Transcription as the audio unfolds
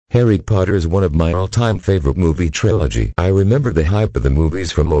Harry Potter is one of my all-time favorite movie trilogy. I remember the hype of the movies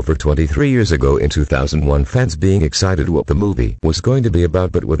from over 23 years ago in 2001, fans being excited what the movie was going to be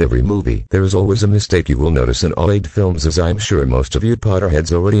about, but with every movie, there is always a mistake you will notice in all 8 films. As I'm sure most of you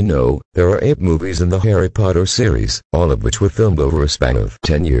Potterheads already know, there are 8 movies in the Harry Potter series, all of which were filmed over a span of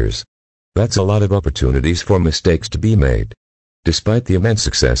 10 years. That's a lot of opportunities for mistakes to be made. Despite the immense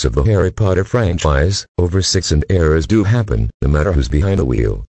success of the Harry Potter franchise, oversights and errors do happen, no matter who's behind the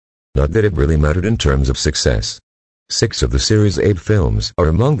wheel. Not that it really mattered in terms of success. 6 of the series' 8 films are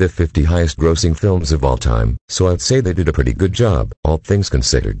among the 50 highest-grossing films of all time, so I'd say they did a pretty good job, all things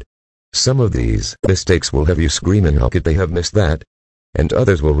considered. Some of these mistakes will have you screaming how could they have missed that? And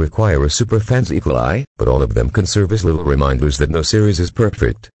others will require a superfan's eagle eye, but all of them can serve as little reminders that no series is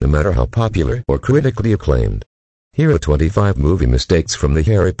perfect, no matter how popular or critically acclaimed. Here are 25 movie mistakes from the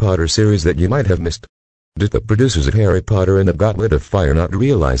Harry Potter series that you might have missed. Did the producers of Harry Potter and the Goblet of Fire not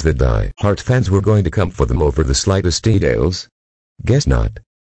realize that die-hard fans were going to come for them over the slightest details? Guess not.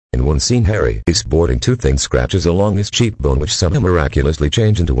 In one scene, Harry is sporting 2 thin scratches along his cheekbone, which somehow miraculously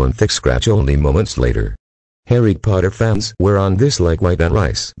change into one thick scratch only moments later. Harry Potter fans were on this like white on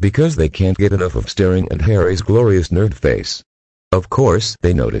rice because they can't get enough of staring at Harry's glorious nerd face. Of course,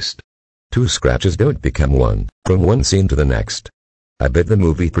 they noticed. 2 scratches don't become 1 from one scene to the next. I bet the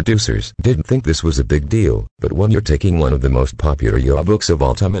movie producers didn't think this was a big deal, but when you're taking one of the most popular books of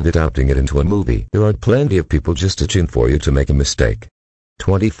all time and adapting it into a movie, there are plenty of people just itching for you to make a mistake.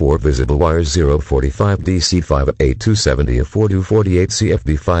 24 Visible wires 045 DC5 A270 A4248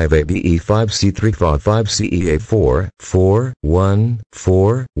 CFB5 ABE5 C3 CEA4 4 1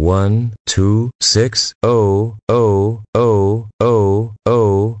 4 1 2 6 0 0 0 0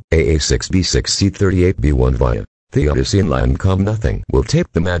 0 AA6B6 C38B1 via The Odyssey and Lancome. Nothing will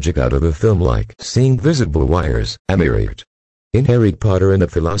take the magic out of a film like seeing visible wires. Amirate. In Harry Potter and the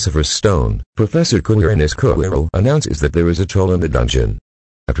Philosopher's Stone, Professor Quirinius Quirrell announces that there is a troll in the dungeon.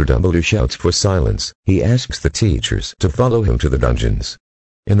 After Dumbledore shouts for silence, he asks the teachers to follow him to the dungeons.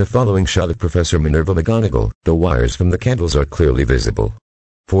 In the following shot of Professor Minerva McGonagall, the wires from the candles are clearly visible.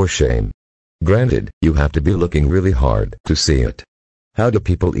 For shame. Granted, you have to be looking really hard to see it. How do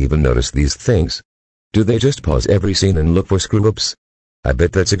people even notice these things? Do they just pause every scene and look for screw-ups? I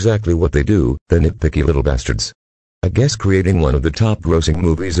bet that's exactly what they do, the nitpicky little bastards. I guess creating one of the top-grossing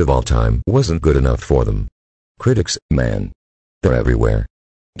movies of all time wasn't good enough for them. Critics, man. They're everywhere.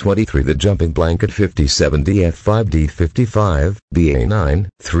 23 The Jumping Blanket 57 DF5 D55, BA9,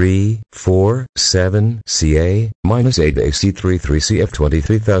 3, 4, 7, CA, minus 8 AC33 CF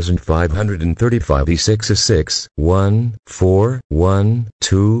 23535 E6 6, 1, 4, 1,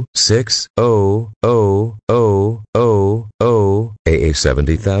 2, 6, 0, 0, 0, 0, 0, AA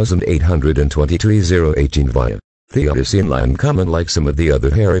 70822 018 via The Odyssey and Lancome. Like some of the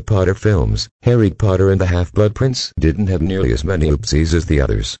other Harry Potter films, Harry Potter and the Half-Blood Prince didn't have nearly as many oopsies as the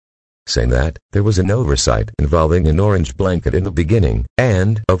others. Saying that, there was an oversight involving an orange blanket in the beginning,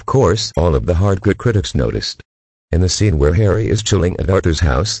 and, of course, all of the hardcore critics noticed. In the scene where Harry is chilling at Arthur's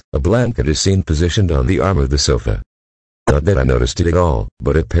house, a blanket is seen positioned on the arm of the sofa. Not that I noticed it at all,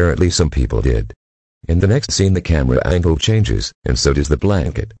 but apparently some people did. In the next scene, the camera angle changes, and so does the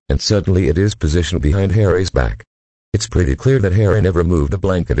blanket, and suddenly it is positioned behind Harry's back. It's pretty clear that Harry never moved the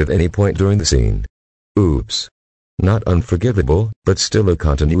blanket at any point during the scene. Oops. Not unforgivable, but still a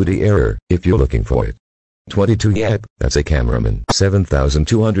continuity error, if you're looking for it. 22 Yep, that's a cameraman.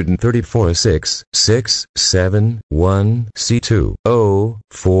 7234 6, 6, 7, 1, C2, 0,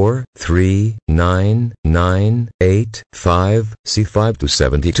 4, 3, 9, 9, 8, 5, C5 to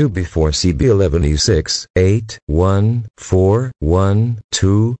 72 before CB11 E6, 8, 1, 4, 1,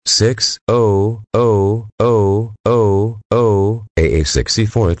 2, 6, 0, 0, 0, 0, 0,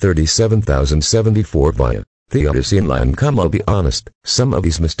 AA64 37074 via The Odyssey and Lancome. I'll be honest, some of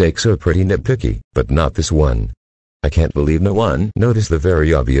these mistakes are pretty nitpicky, but not this one. I can't believe no one noticed the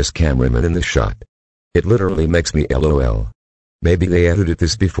very obvious cameraman in the shot. It literally makes me LOL. Maybe they edited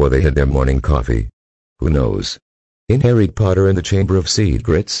this before they had their morning coffee. Who knows? In Harry Potter and the Chamber of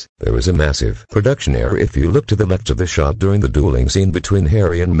Secrets, there is a massive production error if you look to the left of the shot during the dueling scene between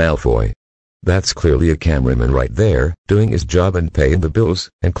Harry and Malfoy. That's clearly a cameraman right there, doing his job and paying the bills,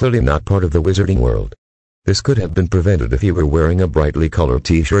 and clearly not part of the wizarding world. This could have been prevented if he were wearing a brightly colored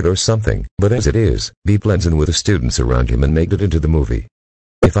t-shirt or something, but as it is, he blends in with the students around him and made it into the movie.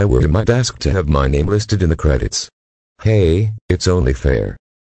 If I were him, I'd ask to have my name listed in the credits. Hey, it's only fair.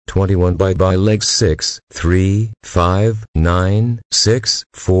 21 by legs 6, 3, 5, 9, 6,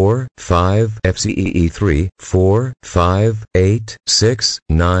 4, 5, FCEE 3, 4, 5, 8, 6,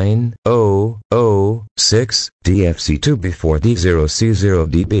 9, 0, 0, 6, DFC 2B4 D0 C0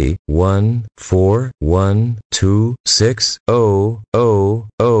 DB, 1, 4, 1, 2, 6, 0, 0,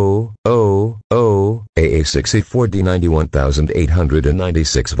 0, 0, 0, AA64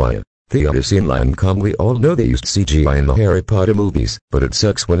 D91896 via The Odyssey and Lancome. We all know they used CGI in the Harry Potter movies, but it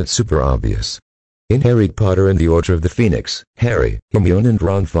sucks when it's super obvious. In Harry Potter and the Order of the Phoenix, Harry, Hermione and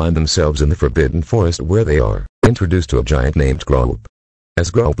Ron find themselves in the Forbidden Forest where they are introduced to a giant named Grawp.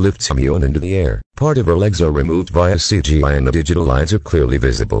 As Grawp lifts Hermione into the air, part of her legs are removed via CGI and the digital lines are clearly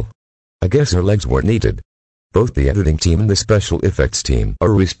visible. I guess her legs weren't needed. Both the editing team and the special effects team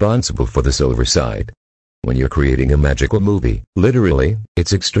are responsible for this oversight. When you're creating a magical movie, literally,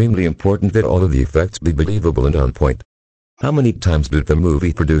 it's extremely important that all of the effects be believable and on point. How many times did the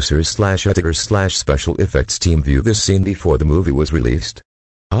movie producers/editors/special effects team view this scene before the movie was released?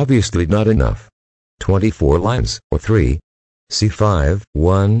 Obviously not enough. 24 lines, or 3. C5,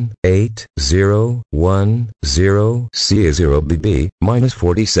 1, 8, 0, 1, 0, C0 BB, minus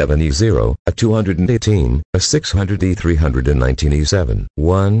 47 E0, a 218, a 600 E319 E7,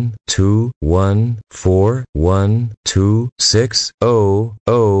 1, 2, 1, 4, 1, 2, 6, 0,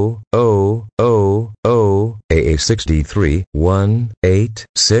 0, 0, 0, 0, AA63, 1, 8,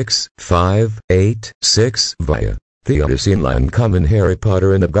 6, 5, 8, 6, via The Odyssey and Lancome in Harry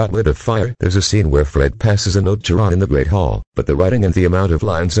Potter and the Goblet of Fire. There's a scene where Fred passes a note to Ron in the Great Hall, but the writing and the amount of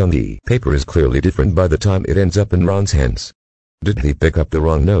lines on the paper is clearly different by the time it ends up in Ron's hands. Did he pick up the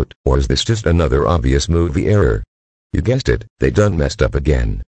wrong note, or is this just another obvious movie error? You guessed it, they done messed up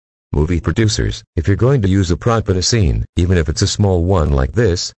again. Movie producers, if you're going to use a prop in a scene, even if it's a small one like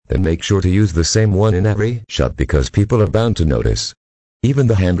this, then make sure to use the same one in every shot because people are bound to notice. Even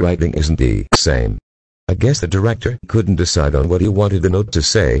the handwriting isn't the same. I guess the director couldn't decide on what he wanted the note to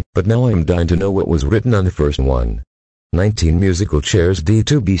say, but now I'm dying to know what was written on the first one. 19 musical chairs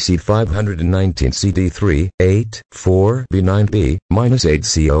D2 BC 519 CD3, 8, 4 B9B, minus 8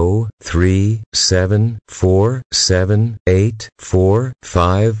 CO, 3, 7, 4, 7, 8, 4,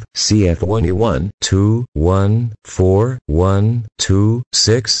 5, CF1 E1, 2, 1, 4, 1, 2,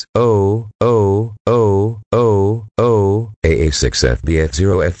 6, 0, 0, 0, 0, 0,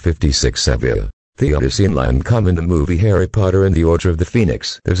 AA6FBF0 F56 Sevilla. The Odyssey and Lancome in the movie Harry Potter and the Order of the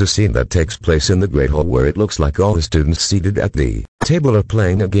Phoenix. There's a scene that takes place in the Great Hall where it looks like all the students seated at the table are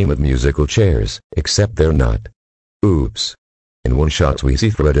playing a game of musical chairs, except they're not. Oops. In one shot we see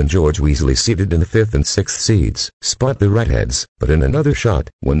Fred and George Weasley seated in the 5th and 6th seats, spot the redheads, but in another shot,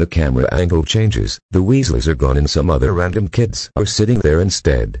 when the camera angle changes, the Weasleys are gone and some other random kids are sitting there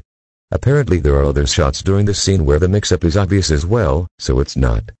instead. Apparently there are other shots during the scene where the mix-up is obvious as well, so it's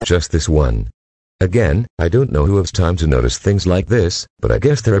not just this one. Again, I don't know who has time to notice things like this, but I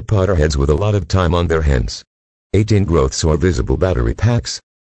guess there are Potterheads with a lot of time on their hands. 18 growths or visible battery packs?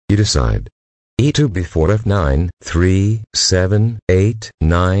 You decide. E2B4 F9, 3, 7, 8,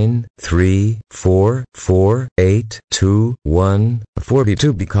 9, 3, 4, 4, 8, 2, 1,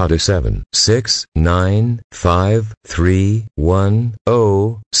 42 Bicata 7, 6, 9, 5, 3, 1,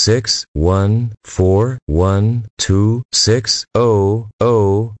 0, 6, 1, 4, 1, 2, 6, 0,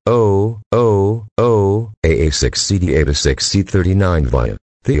 0, 0, 0, 0, AA6 CD86 C39 via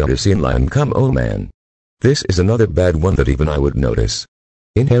The Odyssey and Lancome. Oh man. This is another bad one that even I would notice.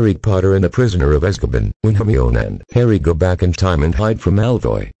 In Harry Potter and the Prisoner of Azkaban, when Hermione and Harry go back in time and hide from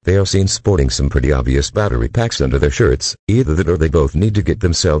Malfoy, they are seen sporting some pretty obvious battery packs under their shirts, either that or they both need to get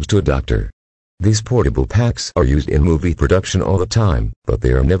themselves to a doctor. These portable packs are used in movie production all the time, but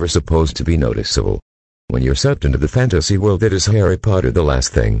they are never supposed to be noticeable. When you're sucked into the fantasy world that is Harry Potter, the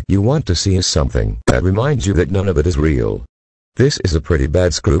last thing you want to see is something that reminds you that none of it is real. This is a pretty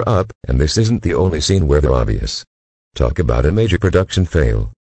bad screw-up, and this isn't the only scene where they're obvious. Talk about a major production fail.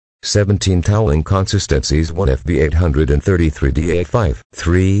 17 toweling consistencies 1 FB833 DA5,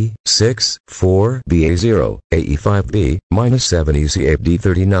 3, 6, 4 BA0, AE5B, minus 7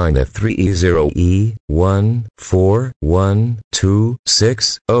 EC8D39 F3E0 E, 1, 4, 1, 2,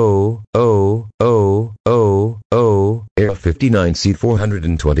 6, 0, 0, 0, 0, 0, AF59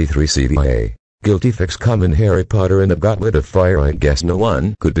 C423 CVA. Guilty fix come in Harry Potter and the Goblet of Fire. I guess no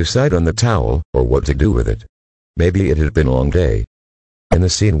one could decide on the towel, or what to do with it. Maybe it had been a long day. In the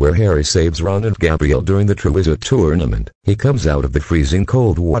scene where Harry saves Ron and Gabrielle during the Triwizard Tournament, he comes out of the freezing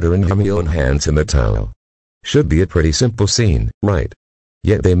cold water and Hermione hands him a towel. Should be a pretty simple scene, right?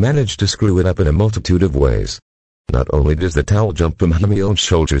 Yet they managed to screw it up in a multitude of ways. Not only does the towel jump from Hermione's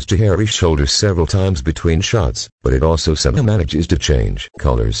shoulders to Harry's shoulders several times between shots, but it also somehow manages to change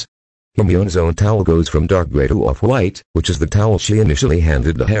colors. Hermione's own towel goes from dark gray to off-white, which is the towel she initially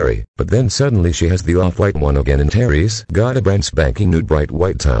handed to Harry, but then suddenly she has the off-white one again and Harry's got a brand spanking new bright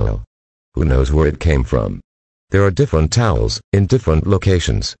white towel. Who knows where it came from? There are different towels, in different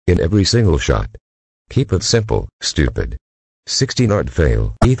locations, in every single shot. Keep it simple, stupid. 16 art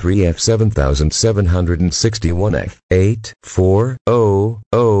fail. E3F 7761F 8 4 0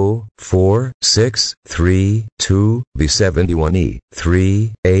 0 4 6 3 2 B71E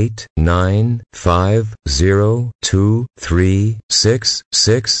 3 8 9 5 0 2 3 6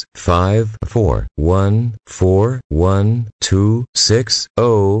 6 5 4 1 4 1 2 6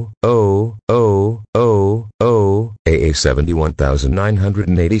 0 0 0 0 0 AA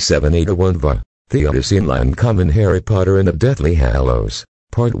 71987 801 VA. The Odyssey in Lancome and Harry Potter and the Deathly Hallows.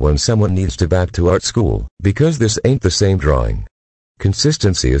 Part 1. Someone needs to back to art school, because this ain't the same drawing.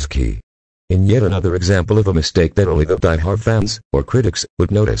 Consistency is key. In yet another example of a mistake that only the die-hard fans, or critics,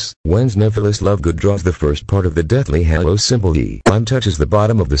 would notice, When's Nephilus Lovegood draws the first part of the Deathly Hallows symbol E. Time touches the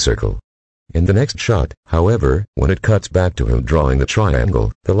bottom of the circle. In the next shot, however, when it cuts back to him drawing the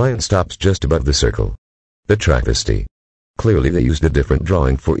triangle, the line stops just above the circle. The travesty. Clearly they used a different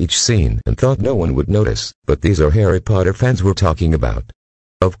drawing for each scene and thought no one would notice, but these are Harry Potter fans we're talking about.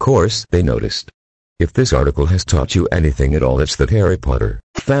 Of course they noticed. If this article has taught you anything at all, it's that Harry Potter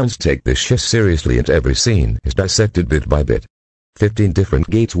fans take this shit seriously and every scene is dissected bit by bit. 15 different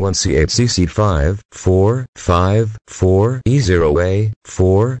gates 1C8 CC 5 4 5 4 E0A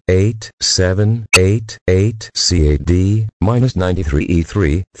 4 8 7 8 8 C8D minus 93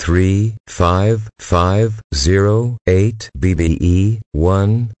 E3 3 5 5 0 8 BBE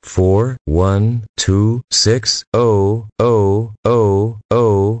 1 4 1 2 6 0 0 0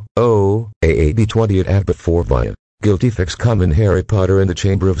 0 0 AAB20 at Abbott 4 via. Guilty Fix Common Harry Potter and the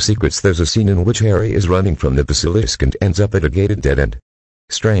Chamber of Secrets. There's a scene in which Harry is running from the basilisk and ends up at a gated dead end.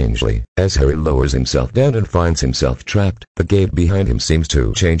 Strangely, as Harry lowers himself down and finds himself trapped, the gate behind him seems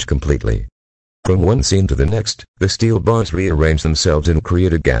to change completely. From one scene to the next, the steel bars rearrange themselves and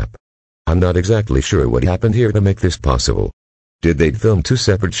create a gap. I'm not exactly sure what happened here to make this possible. Did they film two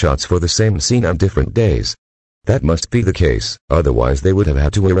separate shots for the same scene on different days? That must be the case, otherwise they would have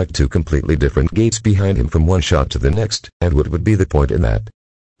had to erect two completely different gates behind him from one shot to the next, and what would be the point in that?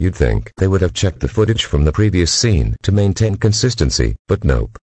 You'd think they would have checked the footage from the previous scene to maintain consistency, but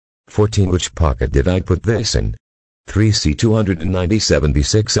nope. 14. Which pocket did I put this in?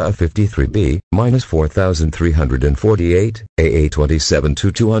 3C297B6A53B, minus 4348, AA27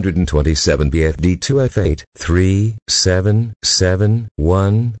 to 227 BFD2F8, 3, 7, 7,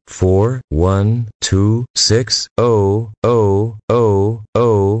 1, 4, 1, 2, 6, 0, 0, 0,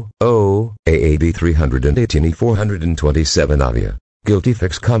 0, 0, AAB318 E427 Avia. Guilty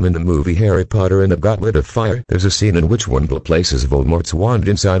Fix Come in the movie Harry Potter and the Goblet of Fire. There's a scene in which Wurmple places Voldemort's wand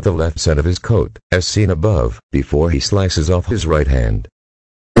inside the left side of his coat, as seen above, before he slices off his right hand.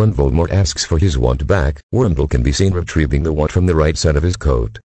 When Voldemort asks for his wand back, Wurmple can be seen retrieving the wand from the right side of his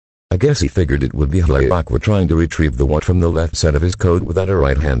coat. I guess he figured it would be hilarious awkward trying to retrieve the wand from the left side of his coat without a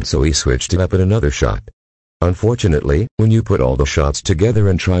right hand, so he switched it up in another shot. Unfortunately, when you put all the shots together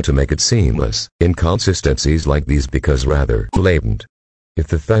and try to make it seamless, inconsistencies like these become rather blatant. If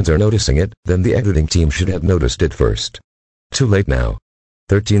the fans are noticing it, then the editing team should have noticed it first. Too late now.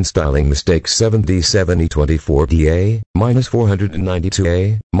 13 Styling mistakes 7D7024DA, minus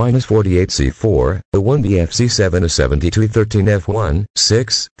 492A, minus 48C4, the 1BFC7 A72 13F1,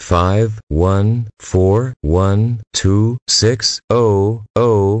 6, 5, 1, 4, 1, 2, 6, 0,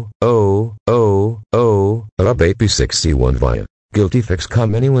 0, 0, 0, 0, AP6C1 via. Guilty Fix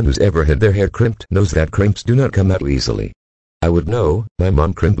Come. Anyone who's ever had their hair crimped knows that crimps do not come out easily. I would know, my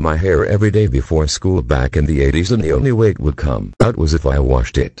mom crimped my hair every day before school back in the 80s, and the only way it would come out was if I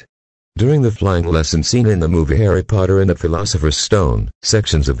washed it. During the flying lesson scene in the movie Harry Potter and the Philosopher's Stone,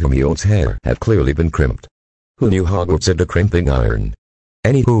 sections of Hermione's hair had clearly been crimped. Who knew Hogwarts had a crimping iron?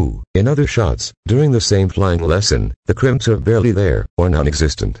 Anywho, in other shots, during the same flying lesson, the crimps are barely there, or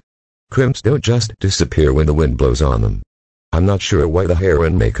non-existent. Crimps don't just disappear when the wind blows on them. I'm not sure why the hair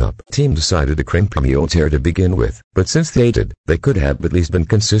and makeup team decided to crimp Hermione's hair to begin with, but since they did, they could have at least been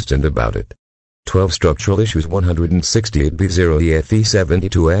consistent about it. 12 Structural Issues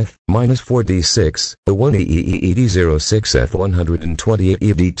 168B0EFE72F, minus 4D6, the 1EEED06F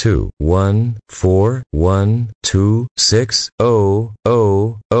 128ED2, 1, 4, 1, 2, 6, 0,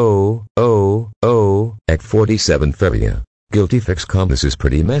 0, 0, 0, 0, Act 47 Feria. Guilty Fix Come. This is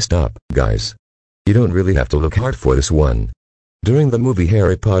pretty messed up, guys. You don't really have to look hard for this one. During the movie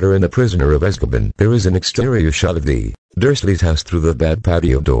Harry Potter and the Prisoner of Azkaban, there is an exterior shot of the Dursleys' house through the back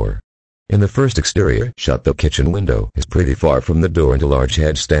patio door. In the first exterior shot, the kitchen window is pretty far from the door and a large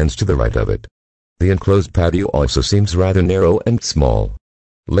hedge stands to the right of it. The enclosed patio also seems rather narrow and small.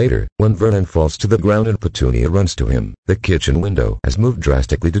 Later, when Vernon falls to the ground and Petunia runs to him, the kitchen window has moved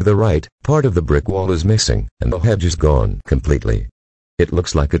drastically to the right, part of the brick wall is missing, and the hedge is gone completely. It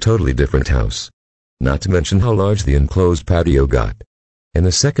looks like a totally different house. Not to mention how large the enclosed patio got. In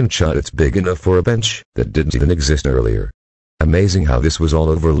the second shot, it's big enough for a bench that didn't even exist earlier. Amazing how this was all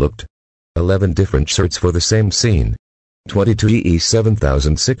overlooked. 11 different shirts for the same scene. 22 EE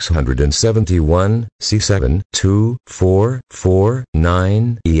 7671, C7, 2, 4, 4,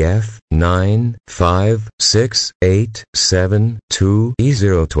 9, EF, 9, 5, 6, 8, 7, 2,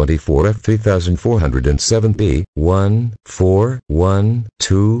 E024 F 3407 B, 1, 4, 1,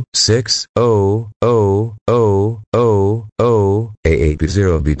 2, 6, 0, 0, 0, 0, 0,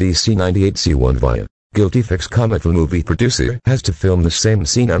 AAP0 BDC 98 C1 via. Guilty Fix comment. The movie producer has to film the same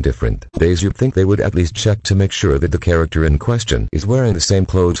scene on different days. You'd think they would at least check to make sure that the character in question is wearing the same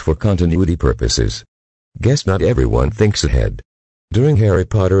clothes for continuity purposes. Guess not everyone thinks ahead. During Harry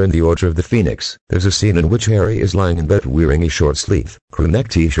Potter and the Order of the Phoenix, there's a scene in which Harry is lying in bed wearing a short-sleeve, crew-neck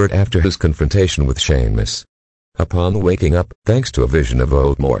t-shirt after his confrontation with Seamus. Upon waking up, thanks to a vision of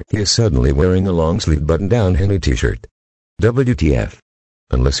Voldemort, he is suddenly wearing a long-sleeved button-down Henry t-shirt. WTF.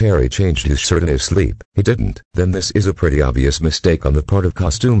 Unless Harry changed his shirt in his sleep, he didn't, then this is a pretty obvious mistake on the part of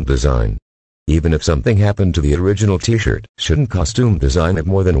costume design. Even if something happened to the original t-shirt, shouldn't costume design have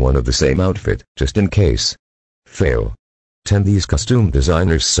more than one of the same outfit, just in case? Fail. 10. These costume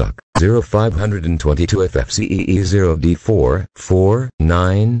designers suck. 0522 FFCEE 0D4 4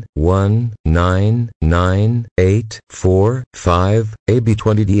 9 1 9 9 8 4 5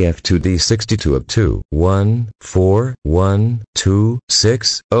 AB20 DF2 D62 up 2 1 4 1 2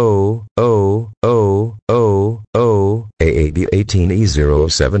 6 0 0 0 0 0 AAB 18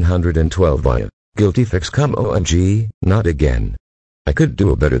 E0 712 via. Guilty Fix. OMG, not again. I could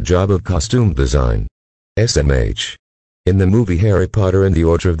do a better job of costume design. SMH. In the movie Harry Potter and the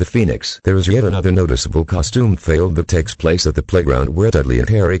Order of the Phoenix, there is yet another noticeable costume fail that takes place at the playground where Dudley and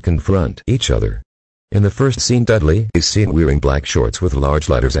Harry confront each other. In the first scene, Dudley is seen wearing black shorts with large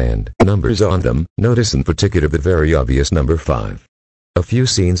letters and numbers on them, notice in particular the very obvious number 5. A few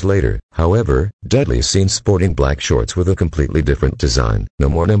scenes later, however, Dudley is seen sporting black shorts with a completely different design, no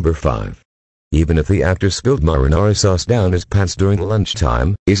more number 5. Even if the actor spilled marinara sauce down his pants during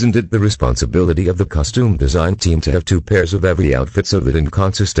lunchtime, isn't it the responsibility of the costume design team to have 2 pairs of every outfit so that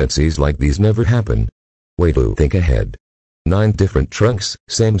inconsistencies like these never happen? Way to think ahead. 9 different trunks,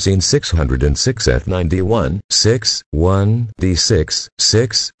 same scene. 606 F91, 6, 1, D6,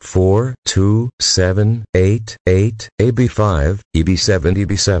 6, 4, 2, 7, 8, 8, AB5, EB7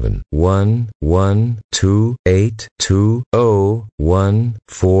 EB7, 1, 1, 2, 8, 2, 0, 1,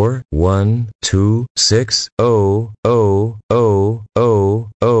 4, 1, 2, 6, 0, 0, 0, 0,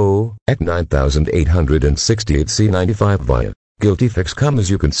 0, at 9868 C95 via. Guilty Fix. As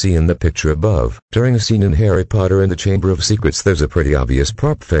you can see in the picture above, during a scene in Harry Potter and the Chamber of Secrets, there's a pretty obvious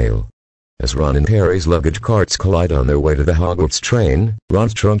prop fail. As Ron and Harry's luggage carts collide on their way to the Hogwarts train,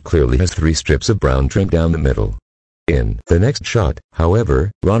 Ron's trunk clearly has 3 strips of brown trim down the middle. In the next shot,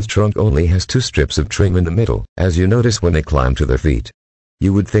 however, Ron's trunk only has 2 strips of trim in the middle, as you notice when they climb to their feet.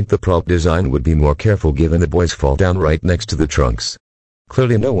 You would think the prop design would be more careful given the boys fall down right next to the trunks.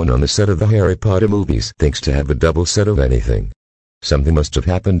 Clearly no one on the set of the Harry Potter movies thinks to have a double set of anything. Something must have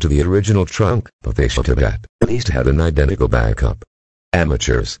happened to the original trunk, but they should have at least had an identical backup.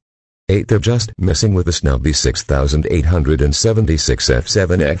 Amateurs. 8. They're just messing with the snobby 6876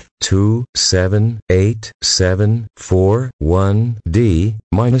 F7F 2 7 8 7 4 1 D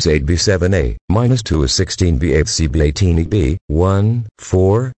minus 8B7A minus 2 is 16B8 CB18EB 1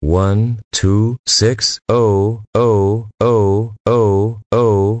 4 1 2 6 0 0 0 0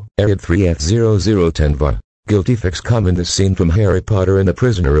 0 Area 3F0010 VAR. Guilty Fix. In this scene from Harry Potter and the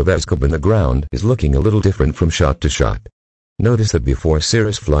Prisoner of Azkaban, the ground is looking a little different from shot to shot. Notice that before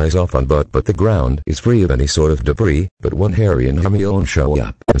Sirius flies off on Butt, but the ground is free of any sort of debris, but when Harry and Hermione show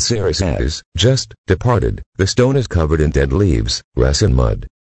up and Sirius has just departed, the stone is covered in dead leaves, grass and mud.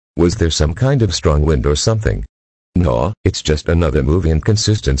 Was there some kind of strong wind or something? No, it's just another movie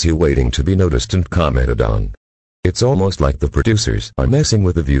inconsistency waiting to be noticed and commented on. It's almost like the producers are messing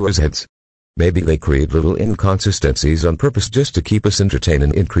with the viewers' heads. Maybe they create little inconsistencies on purpose just to keep us entertained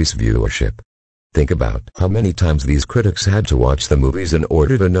and increase viewership. Think about how many times these critics had to watch the movies in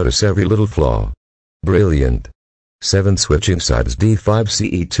order to notice every little flaw. Brilliant. 7 switching sides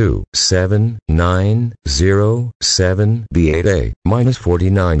D5 CE2 7 9 0 7 B8A minus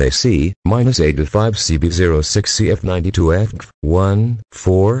 49 AC minus 85 CB06 CF92 F 1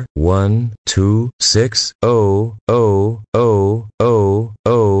 4 1 2 6 0 0 0 0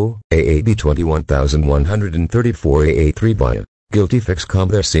 0 AAB 21134 AA3 via Guilty Fix.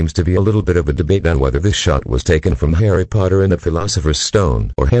 There seems to be a little bit of a debate on whether this shot was taken from Harry Potter and the Philosopher's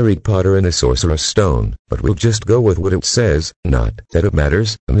Stone or Harry Potter and the Sorcerer's Stone, but we'll just go with what it says. Not that it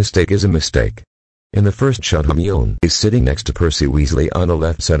matters, a mistake is a mistake. In the first shot, Hermione is sitting next to Percy Weasley on the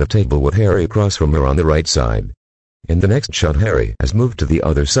left side of the table with Harry across from her on the right side. In the next shot, Harry has moved to the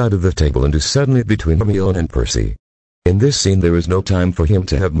other side of the table and is suddenly between Hermione and Percy. In this scene there is no time for him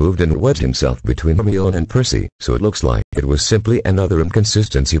to have moved and wedged himself between Hermione and Percy, so it looks like it was simply another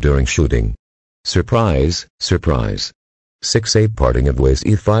inconsistency during shooting. Surprise, surprise. 6A Parting of Ways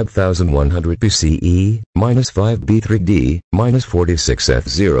E5100 BCE, minus 5B3D, minus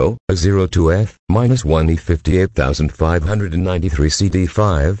 46F0, 02F, minus 1E58593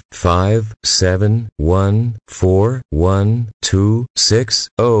 CD5, 5, 7, 1, 4, 1, 2, 6,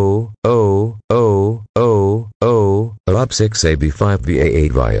 0, 0, 0, 0, 0, up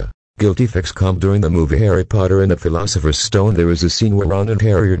 6AB5VA8 via Guilty Fix. During the movie Harry Potter and the Philosopher's Stone there is a scene where Ron and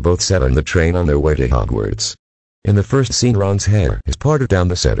Harry are both sat on the train on their way to Hogwarts. In the first scene Ron's hair is parted down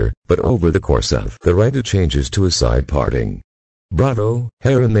the center, but over the course of the ride it changes to a side parting. Bravo,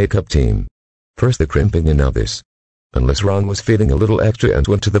 hair and makeup team. First the crimping and now this. Unless Ron was feeling a little extra and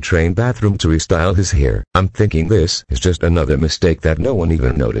went to the train bathroom to restyle his hair, I'm thinking this is just another mistake that no one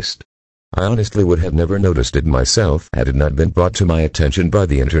even noticed. I honestly would have never noticed it myself had it not been brought to my attention by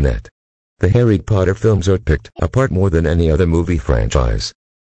the internet. The Harry Potter films are picked apart more than any other movie franchise.